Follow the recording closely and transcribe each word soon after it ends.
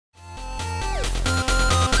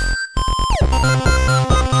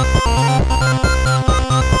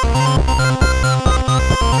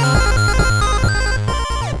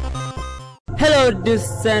this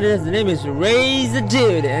channel, the name is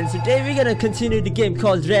RezZaDude, and today we're gonna continue the game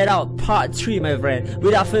called Dreadout Part 3, my friend.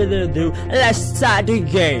 Without further ado, let's start the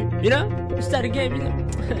game. You know? Start the game, you know?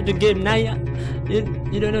 The game Naya.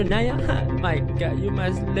 You don't know Naya? My god, you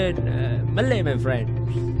must learn Malay, my friend.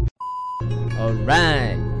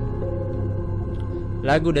 Alright.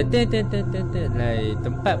 Lagu dah ten.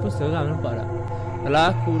 Tempat pun seram, nampak tak? Kalau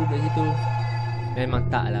aku duduk situ, memang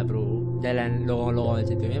tak lah bro. Jalan lorong-lorong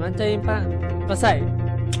macam tu memang cari pasal.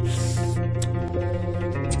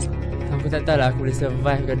 Aku tak tahu lah aku boleh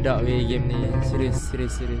survive ke tak weh game ni. Serius.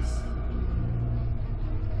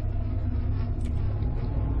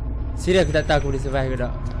 Serius aku tak tahu aku boleh survive ke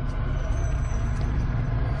tak.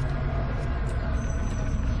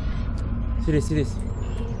 Serius.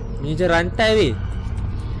 Ni macam rantai weh.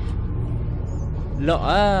 Lock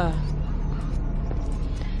lah.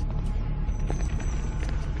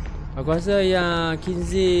 Aku rasa yang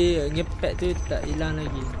Kinsey ngepet tu tak hilang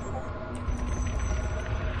lagi.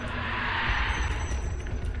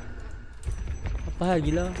 Apa hal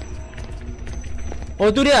gila? Oh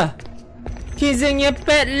tu dia. Kinsey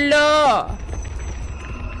ngepet lo.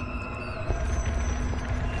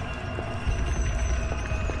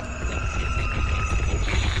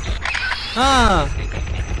 Ha.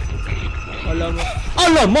 Alamak.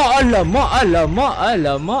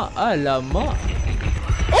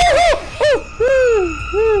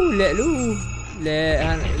 Lek lu. Lek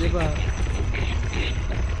lepas.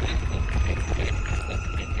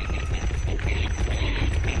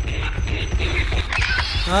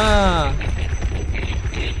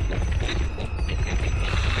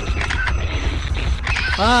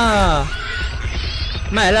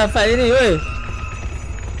 Mainlah fight ni weh.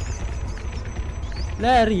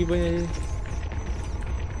 Lari punya dia.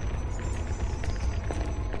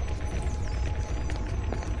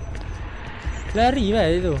 Lari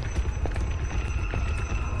baik tu.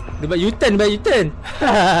 Dia buat U-turn.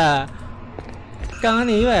 Kang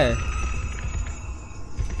ni baik.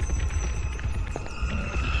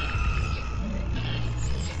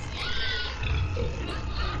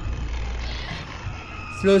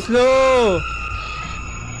 Slow.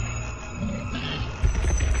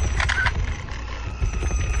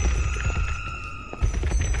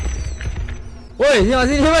 Woi, tengok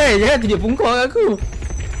sini baik. Jangan tunjuk pungkau kat aku.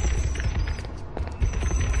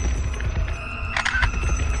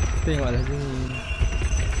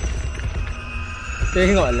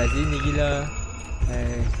 Tengoklah sini gila.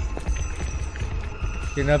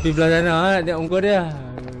 Kena pergi belah sana nak tengok muka dia.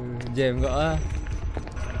 Jam kau lah.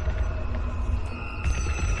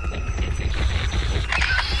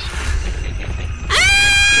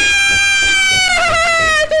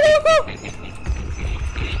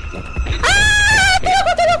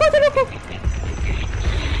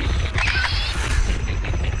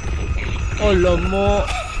 Alamak.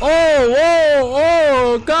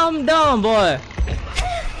 Oh, calm down boy.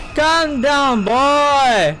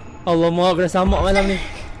 Alamak, kena samak malam ni.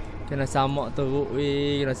 Kena samak teruk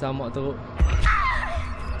weh,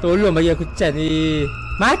 Tolong bagi aku chance weh.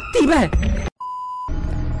 Mati bang.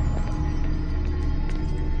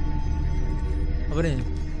 Apa ni?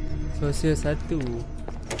 Sosial 1.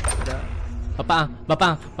 Ada.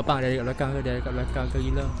 Bapang dia dekat belakang ke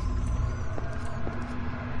gila.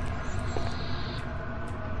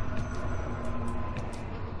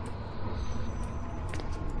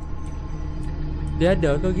 Dia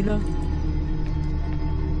ada kau gila.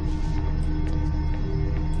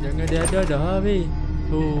 Jangan dia ada dah habis.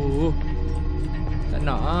 Tak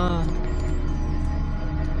nak ah.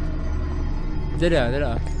 Tak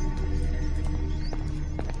ada.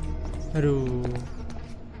 Aduh.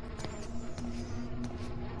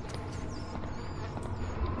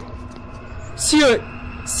 Shoot.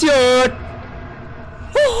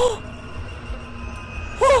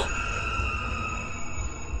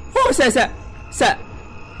 Sat.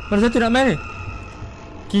 Mana satu nak main ni?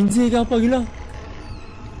 Kinsey ke apa gila?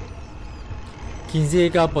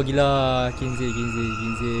 Kinsey.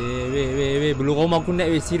 Weh. Belum rumah aku naik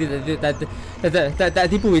weh. Serius tak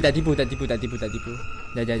tipu weh. Tak tipu.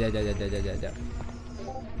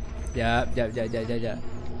 Jap.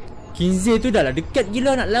 Kinsey tu dah lah dekat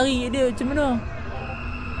gila nak lari dia macam mana?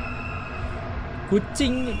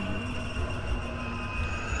 Kucing.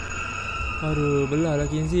 Aduh, belah lah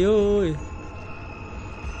Kinsey oi.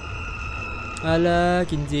 Alah,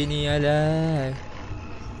 Kinsey ni alah.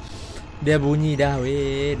 Dia bunyi dah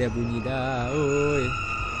weh, oi.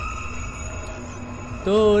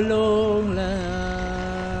 Tolong,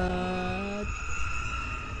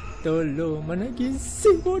 mana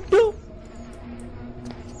Kinsey bodoh.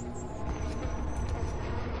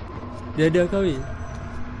 Dia ada kau weh.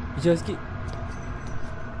 Bicara sikit.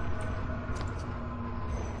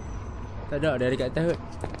 Tak ada, dia dekat atas kot.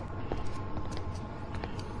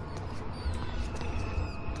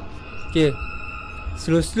 Okay.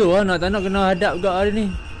 Slow-slow lah, nak tak nak kena hadap gak hari ni.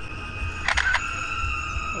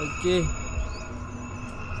 Okay.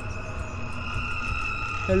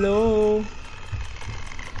 Hello.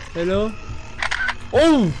 Hello.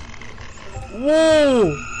 Oh. Wow.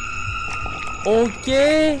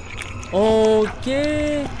 Okay.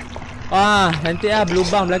 Okay. Ah, cantik lah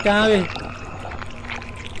berlubang belakang weh.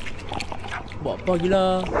 Buat apa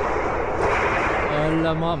gila.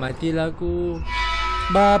 Alamak, matilah aku.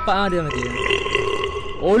 Bapak dia mati.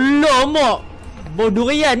 Alamak. Bau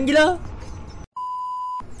durian gila.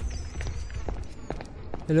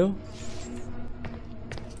 Hello.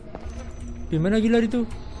 Di mana gila dia tu?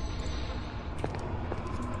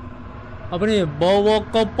 Apa ni? Bawa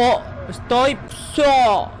kopok Stoip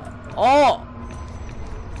Shaw. Oh.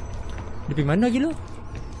 Dia pergi mana gila?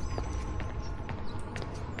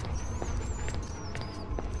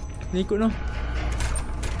 Ni ikut noh.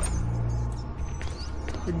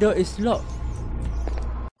 The door is locked.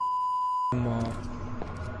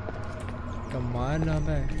 Kemana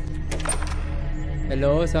bang?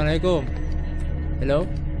 Hello, Assalamualaikum. Hello.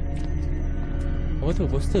 Apa tu?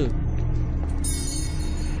 Poster.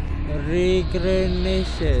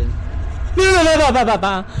 Recreation.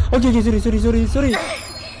 Okay, sorry.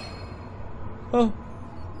 Oh,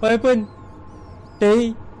 what happened?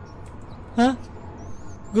 Hey. Huh?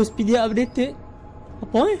 Ghostpedia updated?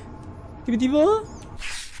 Apa tiba-tiba?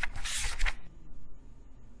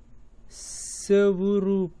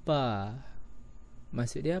 Serupa.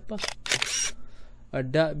 Maksud dia apa? A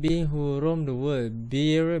dark being who roam the world,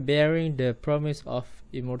 bearing the promise of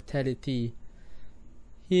immortality.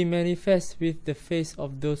 He manifests with the face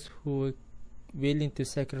of those who are willing to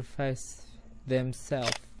sacrifice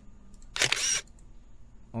themselves.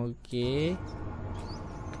 Okay.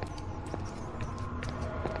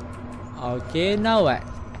 Okay, now what?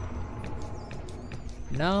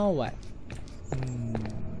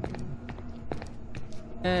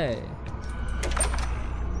 Hey.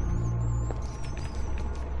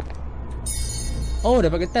 Oh,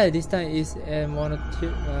 dapat ketal. This time is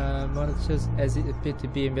monotonous as it appeared to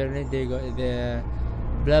be. Apparently they got the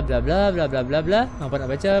blah blah blah blah blah blah blah. Apa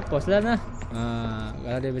nak baca? Pause lah.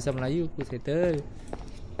 Kalau dia bahasa Melayu aku settle.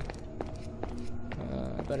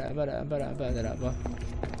 Apa tak ada apa.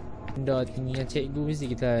 Dah tinggi dengan cikgu mesti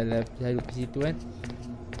kita selalu pergi situ kan.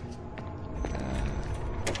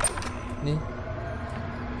 Ni.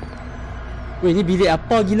 Weh, ni bilik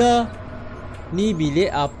apa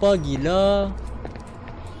gila?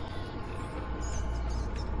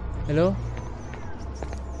 Hello?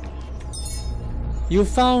 You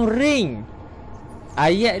found ring.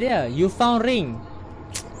 Ayat dia, you found ring.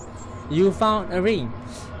 You found a ring.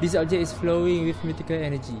 This object is flowing with mythical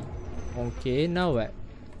energy. Okay, now what?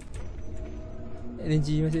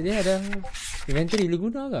 Energy maksud dia ada inventory boleh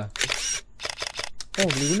guna ke? Oh,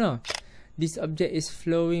 boleh guna. This object is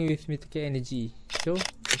flowing with mythical energy. So,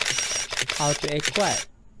 how to acquire?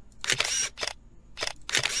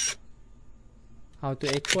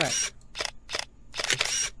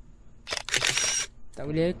 Tak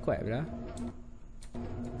boleh acquire pula.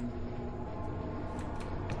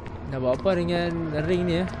 Nak buat apa dengan ring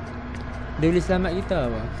ni ya? Dia boleh selamat kita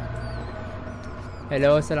apa?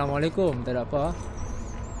 Hello, Assalamualaikum. Tak ada apa.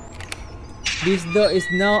 This door is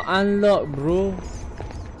now unlocked, bro.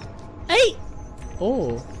 Hey!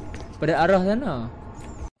 Oh, pada arah sana.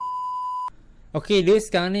 Okay, dia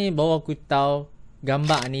sekarang ni bawa aku tahu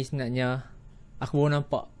gambar ni sebenarnya. Aku baru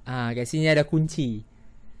nampak. Kat sini ada kunci.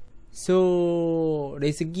 So,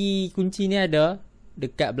 dari segi kunci ni ada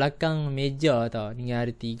dekat belakang meja tau. Ni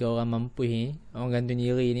ada 3 orang mampu ni. Orang gantung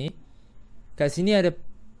diri ni. Kat sini ada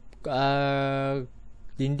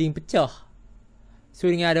dinding pecah.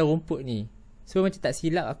 So, dengan ada rumput ni. So, macam tak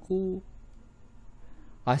silap aku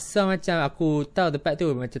rasa macam aku tahu tempat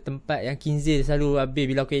tu macam tempat yang Kinzil selalu habis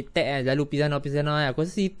bila aku attack kan. Selalu pergi sana kan. Aku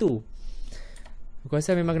rasa situ. Aku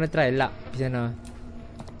rasa memang kena try lah pergi sana.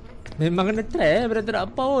 Memang kena try pada tak ada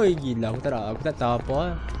apa. Oi, gila aku tak tahu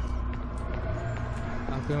apa.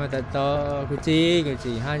 Aku memang tak tahu. Kucing.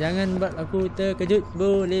 Jangan buat aku terkejut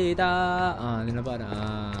boleh tak? Ni nampak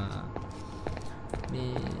tak?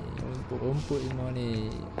 Ni rumput semua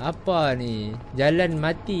ni. Apa ni? Jalan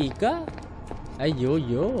mati kah? Ayo.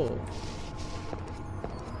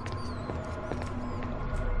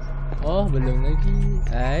 Oh, belum lagi.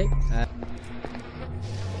 Hai.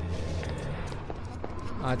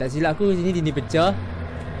 Tak silap aku sini dinding pecah.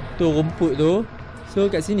 Tu rumput tu. So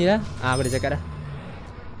kat sini lah. Aku dah cakap dah.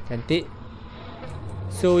 Cantik.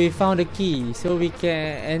 So we found the key, so we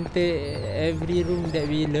can enter every room that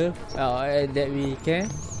we love, that we can.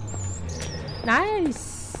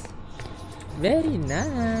 Nice, very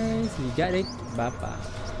nice. We got the bapa.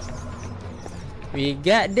 We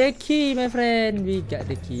got the key, my friend. We got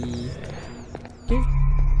the key. Okay.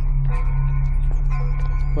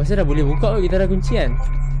 Masa dah boleh buka, kita dah kunci kan?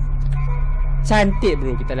 Cantik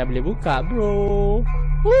bro, kita dah boleh buka bro.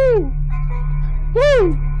 Woo, woo.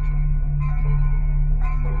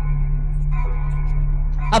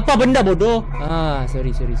 Apa benda bodoh?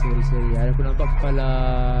 Sorry. Aku nampak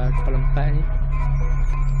kepala empat ni.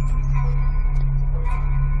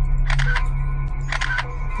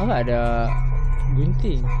 Apa ada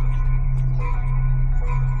gunting?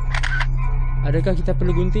 Adakah kita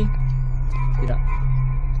perlu gunting? Tidak.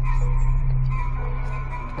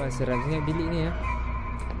 Wah, seram sangat bilik ni ya.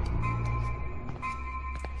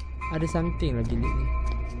 Ada something lah bilik ni.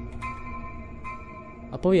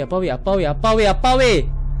 Apa weh?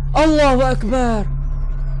 Allahu Akbar.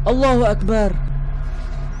 Allahu Akbar.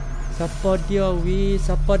 Siapa dia weh?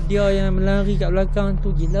 Siapa dia yang melari kat belakang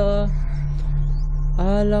tu? Gila.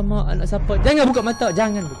 Alamak, anak siapa? Jangan buka mata.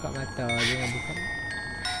 Jangan buka mata.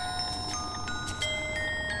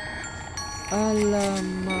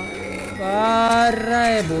 Alamak.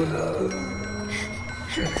 Barai bodoh.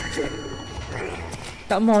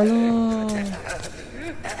 Tak mau lah.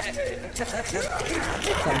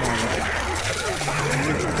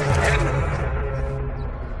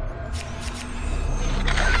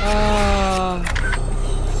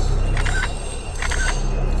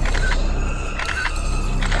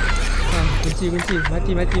 Kunci.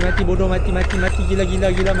 Mati bodoh, mati. Gila mati.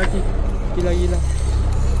 Gila.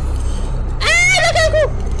 Belakang aku.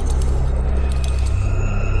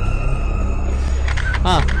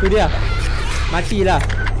 Tu dia. Matilah.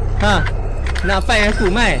 Nak fight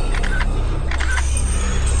aku, mai.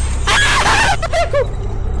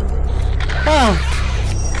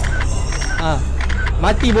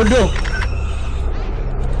 Mati bodoh.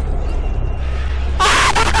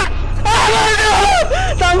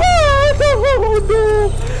 Tak bodoh.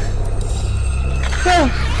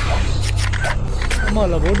 Tak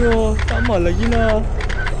maulah bodoh. Tak maulah gila.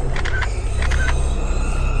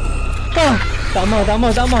 Tak mau.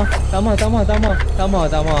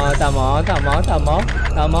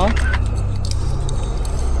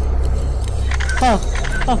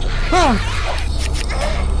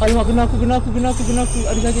 Alamak, kena aku. Aduh,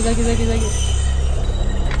 sakit.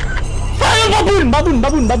 Babun.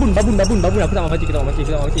 Aku tak mau mati.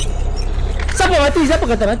 Siapa mati? Siapa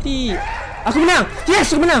kata mati? Aku menang. Yes,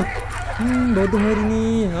 aku menang. Bodoh hari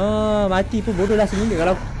ni. Mati pun bodoh lah seminit.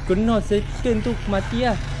 Kalau kena second tu mati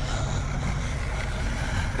lah.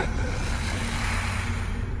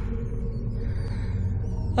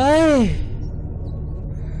 Hai.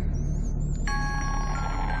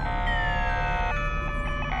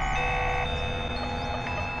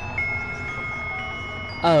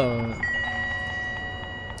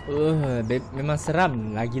 Memang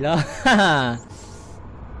seram lagi lah.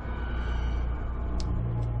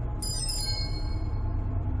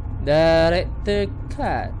 Director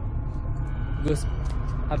cut. Ghost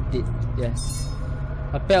update. Yes.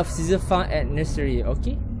 A pair of scissors found at nursery.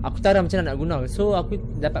 Okay. Aku tak tahu macam mana nak guna. So aku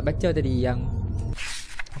dapat baca tadi yang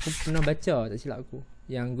aku pernah baca, tak silap aku,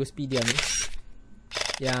 yang Ghostpedia ni,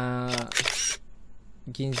 yang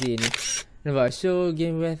Ginzi ni. Nampak, show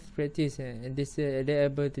game with practice and they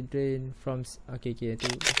able to drain from. Okay, tu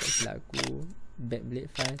tak silap aku. Backblade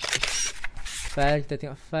file. Kita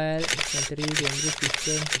tengok file inventory, dangerous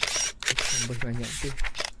system. Bos banyak tu.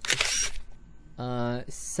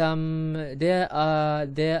 There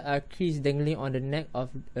are crease dangling on the neck of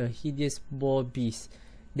a hideous boar beast.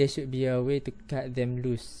 There should be a way to cut them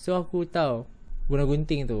loose. So aku tahu guna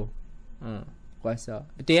gunting tu. Kuasa.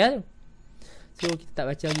 Betul ya? So kita tak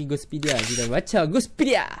baca lagi Ghostpedia. Kita baca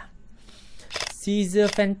Ghostpedia. Caesar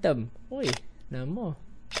Phantom. Oi, nama.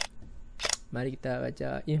 Mari kita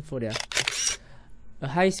baca info dia.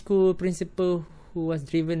 A high school principal who was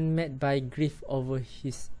driven mad by grief over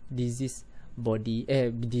his diseased baby.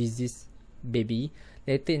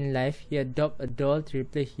 Later in life, he adopted a doll to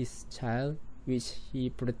replace his child, which he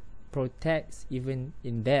protects even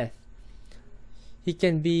in death. He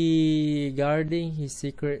can be guarding his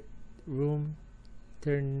secret room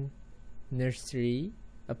turned nursery,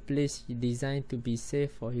 a place he designed to be safe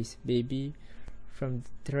for his baby from the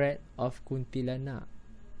threat of Kuntilanak,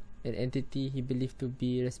 an entity he believed to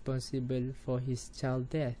be responsible for his child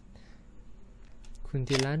death.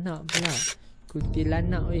 Kuntilanak pula.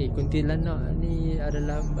 Kuntilanak ni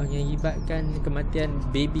adalah yang menyebabkan kematian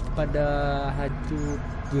baby kepada hantu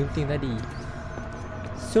gunting tadi.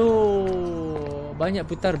 So banyak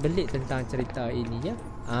putar belik tentang cerita ini ya.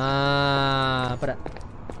 Apa tak?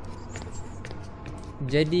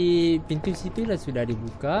 Jadi pintu situ lah sudah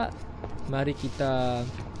dibuka. Mari kita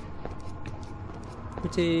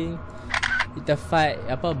kucing. Kita fight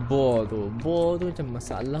apa ball tu. Ball tu macam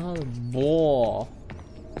masalah ball.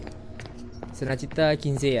 Senang cerita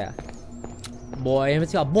Kinze lah. Boy yang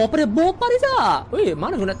macam ball apa dia? Ball apa dia? Weh,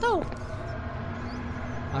 mana aku nak tahu?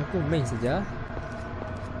 Aku main saja.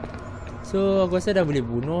 So aku rasa dah boleh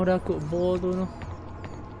bunuh dah kot ball tu no.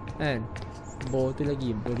 Kan? Ball tu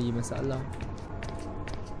lagi beri masalah.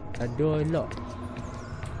 Aduh elok.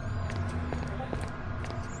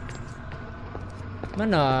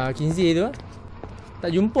 Mana Kinzi tu?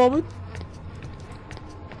 Tak jumpa pun.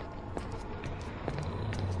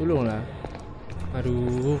 Tolonglah.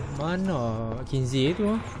 Aduh, mana Kinzi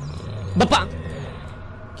tu? Bapak.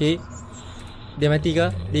 Okey. Dia mati ke?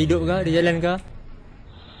 Dia hidup ke? Dia jalan ke?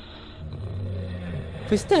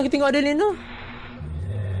 First time aku tengok ada Leno.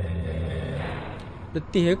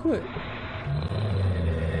 Letih aku.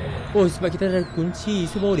 Oh, sebab kita ada kunci,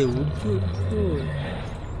 so baru dia wujud kot.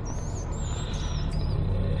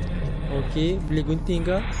 Okey, boleh gunting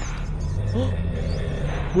ke? Oh,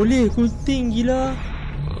 boleh gunting, gila.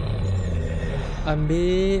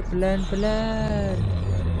 Ambil pelan-pelan.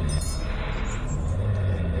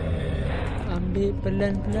 Ambil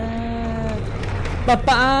pelan-pelan.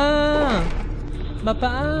 Bapak ah.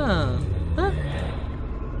 Bapak ah.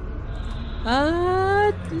 Ha?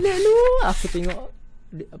 Lihat lu. Aku tengok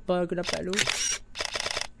apa aku dapat lu.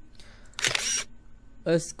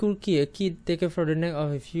 A school key, a key taken from the neck of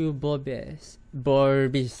a few Barbies.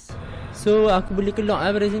 So aku boleh keluar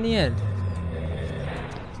dari sini kan?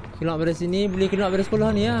 Keluar dari sini, boleh keluar dari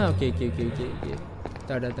sekolah ni lah. Okay.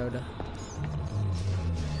 Tahu dah.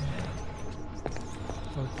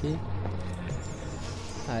 Okay.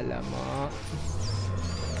 Alamak.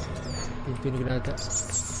 Pintu ni kena tak?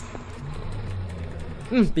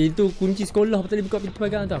 Pintu kunci sekolah betul buka pintu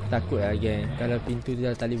pagar tu. Aku takut lah geng. Kalau pintu tu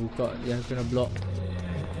dah tali buka, yang kena block.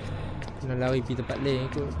 Kena lari pergi tempat lain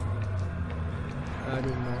kot.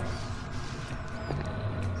 Aduh mak.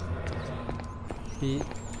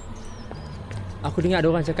 Aku dengar ada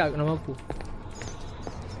orang cakap nama aku.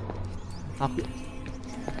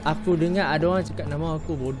 Aku dengar ada orang cakap nama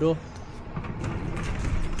aku. Bodoh.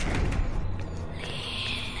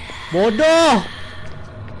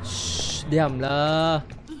 Shh, diamlah.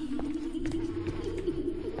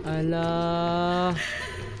 Alah,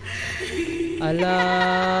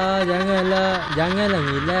 janganlah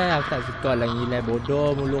ngilai. Aku tak suka lah ngilai.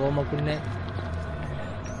 Bodoh, mulut orang aku naik.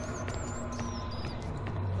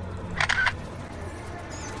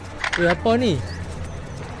 Apa ni?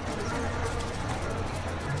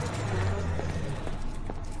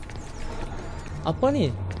 Apa ni?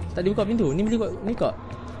 Tak dibuka pintu. Ni boleh buka.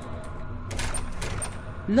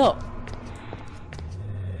 Lock.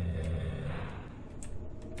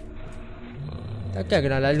 Takkan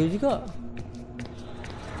kena lalu juga.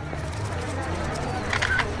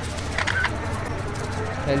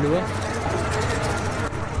 Lalu lah.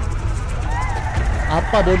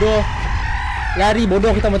 Apa bodoh? Lari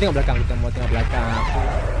bodoh, kita mau tengok belakang. Aku tak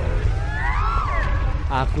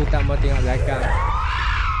mau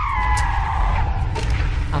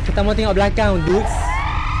tengok belakang, dudes.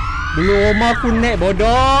 Belum rumah aku naik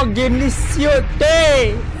bodoh. Game ni siut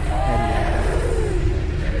deh.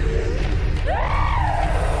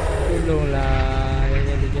 Tolonglah.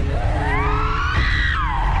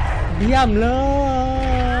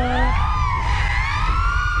 Diamlah.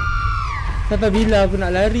 Sampai bila aku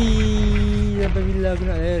nak lari? Sampai bila aku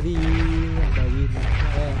nak lari?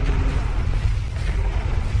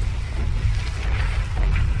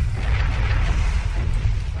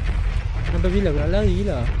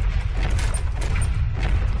 Lah.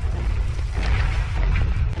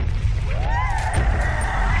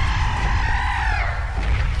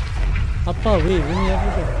 Apa weh? Ini apa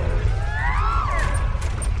tu?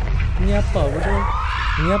 Ini apa bodoh?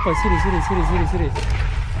 Ini apa? Siri.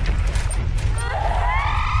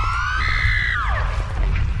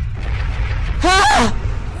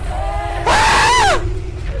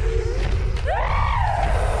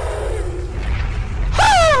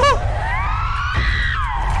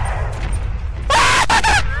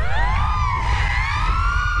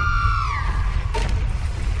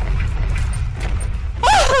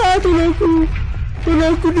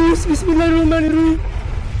 Tolong aku dus. Bismillahirrahmanirrahim.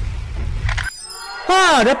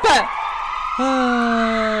 Dapat.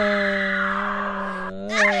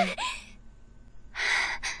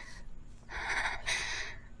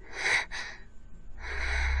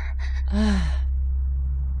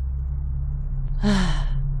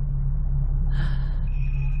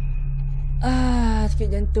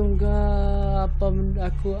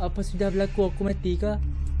 Astaga, apa sudah berlaku? Aku mati ke?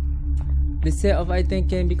 The set of item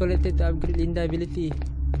can be collected to upgrade Linda ability.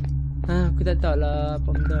 Aku tak tahu lah apa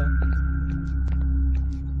benda.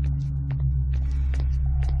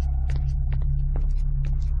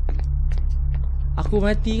 Aku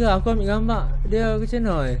mati ke? Aku ambil gambar dia ke macam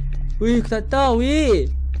mana? Weh, aku tak tahu weh.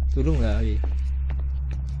 Tolonglah weh.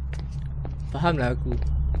 Fahamlah aku.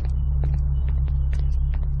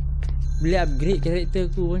 Boleh upgrade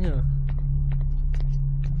karakter aku punya.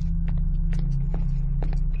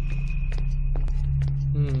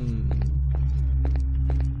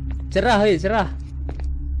 Cerah weh, cerah.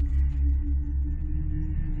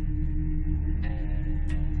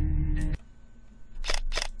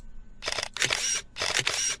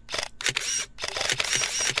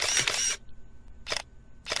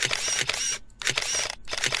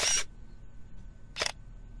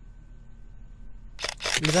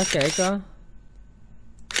 Boleh pakai ke?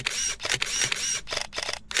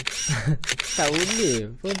 Tak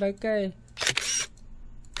boleh pun pakai.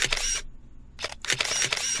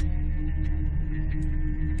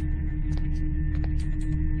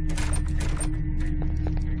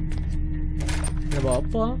 Nak buat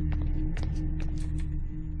apa?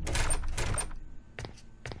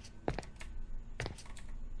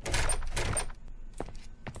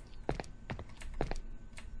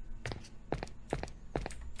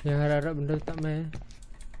 Yang harap-harap benda tak main.